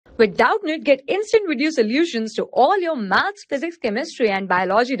With Doubtnut, get instant video solutions to all your maths, physics, chemistry, and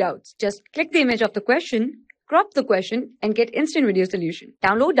biology doubts. Just click the image of the question, crop the question, and get instant video solution.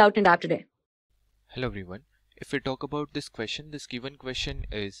 Download Doubtnut app today. Hello everyone. If we talk about this question, this given question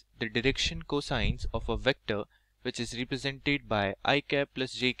is the direction cosines of a vector which is represented by I cap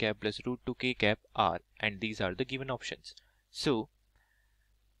plus j cap plus root 2 k cap are, and these are the given options. So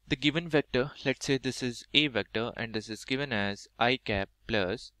the given vector, let's say this is a vector and this is given as I cap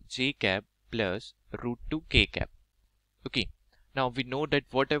plus j cap plus root 2 k cap. Okay, now we know that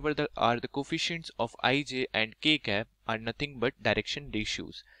whatever are the coefficients of ij and k cap are nothing but direction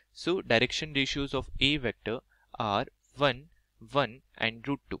ratios. So direction ratios of a vector are 1, 1 and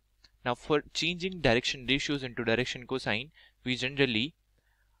root 2. Now for changing direction ratios into direction cosine, we generally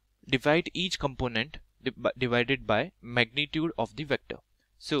divide each component divided by magnitude of the vector.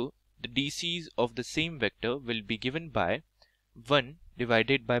 So the DCs of the same vector will be given by 1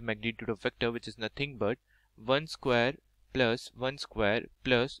 divided by magnitude of vector, which is nothing but 1 square plus 1 square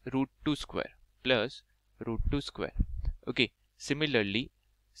plus root 2 square plus root 2 square. Okay, similarly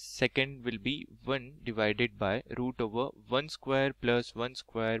second will be 1 divided by root over 1 square plus 1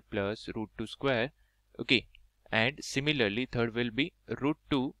 square plus root 2 square. Okay, and similarly third will be root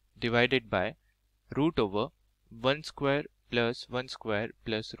 2 divided by root over 1 square plus 1 square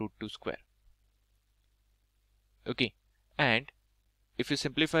plus root 2 square. Okay, and if you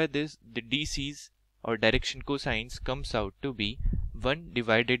simplify this, the DCs or direction cosines comes out to be 1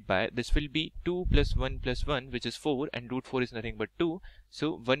 divided by, this will be 2 plus 1 plus 1, which is 4, and root 4 is nothing but 2.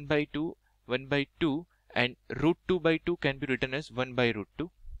 So 1 by 2, 1 by 2, and root 2 by 2 can be written as 1 by root 2.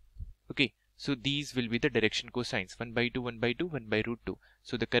 Okay, so these will be the direction cosines, 1 by 2, 1 by 2, 1 by root 2.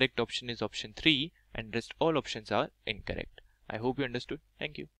 So the correct option is option 3, and rest all options are incorrect. I hope you understood.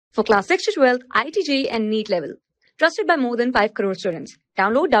 Thank you. For class 6 to 12, IIT JEE and NEET level. Trusted by more than 5 crore students.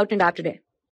 Download Doubtnut app today.